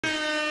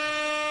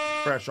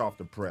Fresh off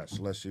the press.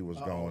 Let's see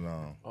what's going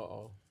on.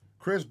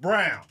 Chris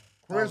Brown.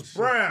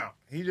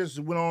 He just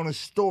went on a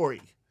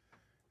story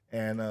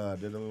and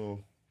did a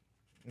little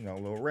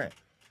rant.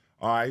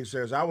 All right, he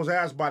says, I was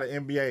asked by the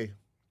NBA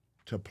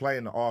to play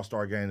in the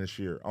All-Star game this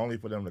year, only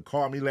for them to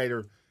call me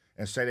later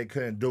and say they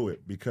couldn't do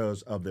it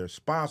because of their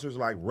sponsors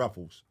like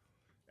Ruffles.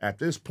 At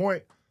this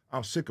point,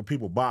 I'm sick of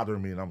people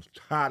bothering me, and I'm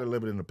tired of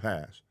living in the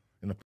past.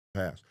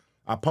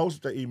 I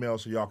posted the email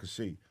so y'all can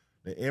see.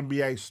 The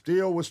NBA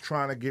still was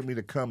trying to get me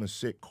to come and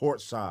sit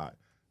courtside.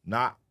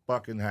 Not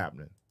fucking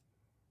happening.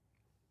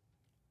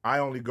 I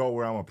only go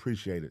where I'm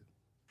appreciated.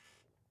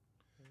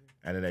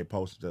 And then they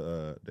posted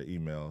the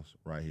emails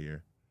right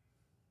here.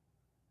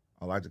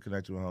 I'd like to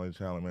connect you with Holly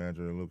Talent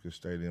Manager at Lucas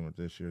Stadium at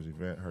this year's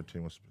event. Her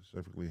team will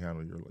specifically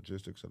handle your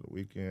logistics of the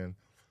weekend.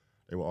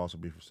 They will also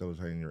be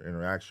facilitating your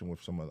interaction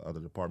with some of the other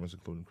departments,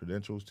 including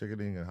credentials,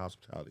 ticketing, and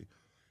hospitality.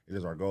 It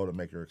is our goal to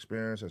make your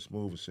experience as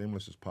smooth and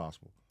seamless as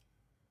possible.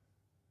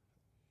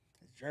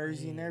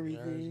 Jersey and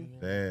everything.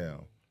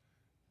 Damn.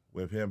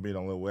 With him being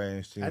on Lil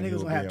Wayne's team, I think he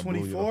was going to have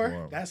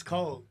 24. That's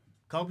cold.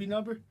 Kobe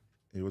number?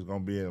 He was going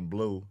to be in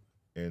blue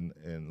in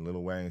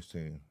Lil Wayne's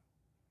team.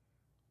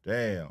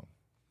 Damn.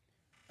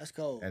 That's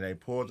cold. And they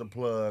pulled the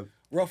plug.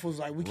 Ruffles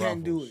like, we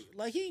can't do it.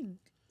 Like, he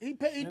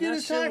did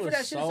his time for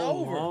that shit. It's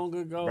over. Long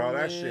ago, bro,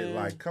 that man. shit,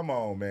 like, come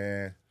on,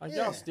 man. Like,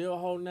 y'all still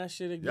holding that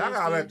shit against y'all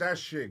gotta let that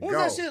shit go. When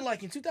was that shit,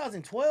 like, in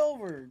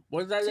 2012 or...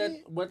 What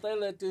they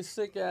let this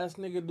sick-ass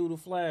nigga do the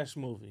Flash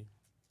movie?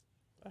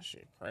 That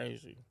shit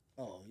crazy.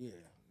 Oh, yeah.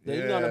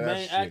 You know the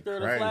main actor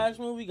of the Flash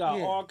movie got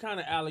all kind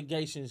of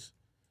allegations.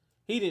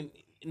 He didn't...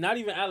 Not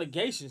even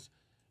allegations.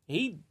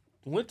 He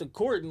went to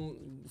court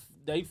and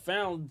they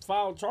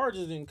filed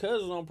charges and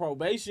cuz was on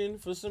probation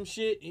for some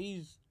shit.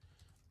 He's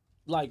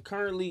like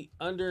currently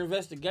under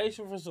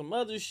investigation for some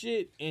other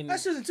shit. And that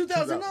shit in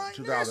 2009?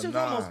 2009. That shit was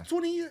almost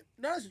 20 years.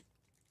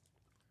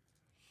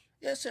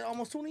 That shit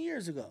almost 20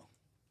 years ago.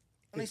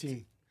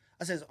 15.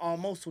 I said it's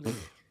almost 20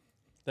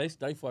 years.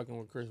 They fucking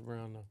with Chris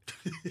Brown though.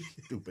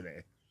 Stupid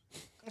ass.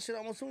 That shit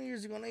almost 20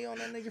 years ago and they on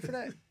that nigga for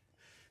that.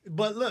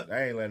 But look,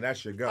 they ain't letting that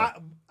shit go.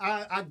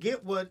 I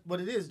get what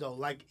it is though.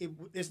 Like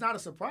it's not a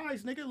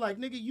surprise, nigga. Like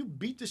nigga, you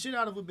beat the shit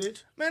out of a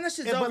bitch. Man, that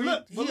shit's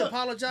over. He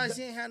apologized.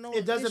 He ain't had no.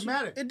 It doesn't issue.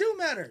 matter. It do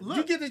matter. Look,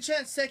 you get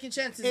the second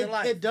chances in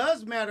life. It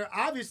does matter,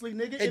 obviously,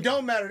 nigga. It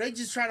don't matter. They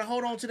just trying to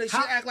hold on to their shit.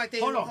 Act like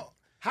they. Hold on.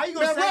 How you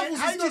gonna say?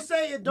 How you gonna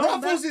say it don't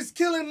matter? Ruffles is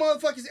killing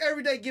motherfuckers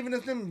every day, giving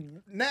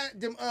them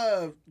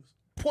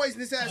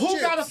poisonous ass. Who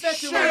got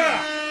affected right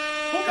now?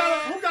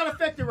 Who got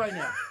affected right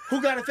now?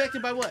 Who got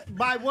affected by what?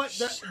 By what?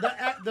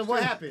 The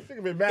what happened?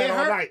 Been mad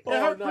all night. It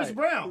hurt Chris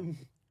Brown.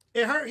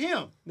 It hurt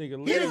him.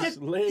 Nigga, he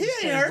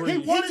ain't hurt.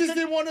 He just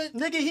didn't want to.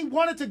 Nigga, he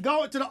wanted to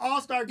go to the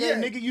All-Star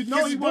game. Nigga, you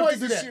know he wanted to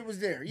do that. Shit was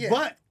there. Yeah.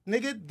 But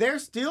nigga, they're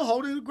still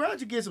holding a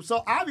grudge against him.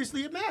 So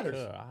obviously it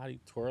matters. How he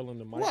twirling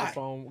the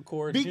microphone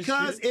cord?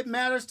 Because it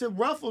matters to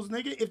Ruffles,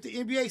 nigga. If the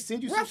NBA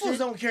send you some shit, Ruffles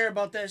don't care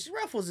about that shit.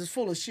 Ruffles is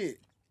full of shit.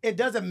 It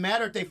doesn't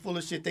matter if they full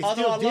of shit. They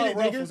Although still I did love it,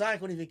 Ruffles, nigga. I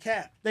ain't gonna even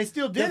cap. They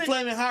still did the it.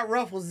 Flaming Hot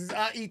Ruffles,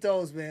 I eat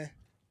those, man.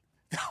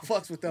 I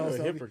fucks with those.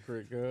 You're a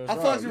hypocrite, girl. I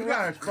fucks with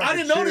Ruffles. I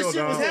didn't know this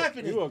shit was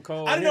happening. You a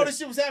cold I didn't know this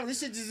shit was happening. This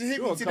shit just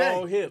hit me today.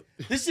 Cold hip.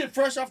 This shit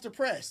fresh off the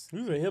press.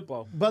 You a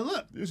hippo. But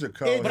look, this a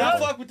cold. But I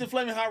fuck with the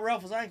Flaming Hot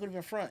Ruffles. I ain't gonna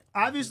even front.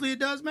 Obviously, it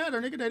does matter,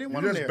 nigga. They didn't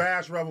want them there. You just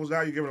bash Ruffles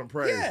now. You giving them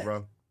praise,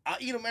 bro. I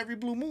eat them every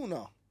blue moon,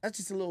 though. That's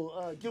just a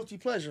little guilty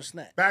pleasure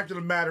snack. Fact of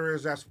the matter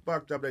is, that's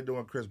fucked up. They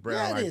doing Chris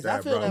Brown like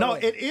that, bro. No,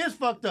 it is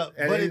fucked up.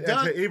 And but it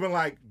does. to even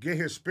like get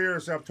his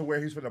spirits up to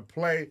where he's gonna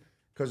play,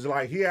 because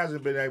like he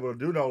hasn't been able to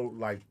do no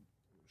like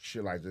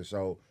shit like this.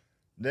 So,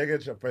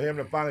 nigga, for him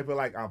to finally feel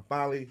like I'm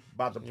finally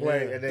about to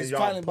play, and then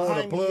y'all pull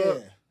the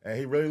plug, and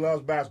he really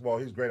loves basketball.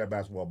 He's great at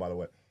basketball, by the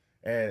way.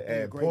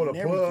 And pull the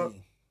plug.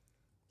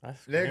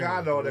 Nigga,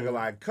 I know, nigga,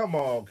 like, come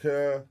on,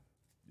 cuz.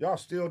 Y'all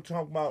still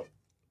talking about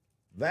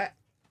that?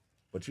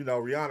 But you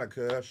know, Rihanna,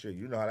 cuz, shit,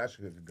 you know how that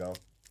shit could go.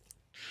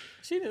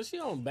 She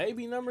on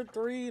baby number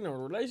 3 in a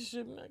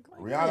relationship. Like,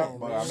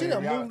 Rihanna, she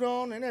done moved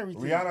on and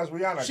everything. Rihanna's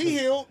Rihanna. She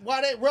healed.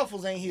 Why that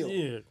Ruffles ain't healed?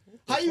 Yeah.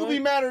 How you be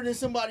madder than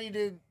somebody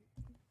that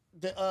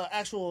the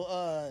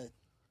actual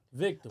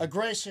victim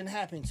aggression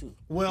happened to?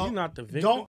 Well, you're not the victim.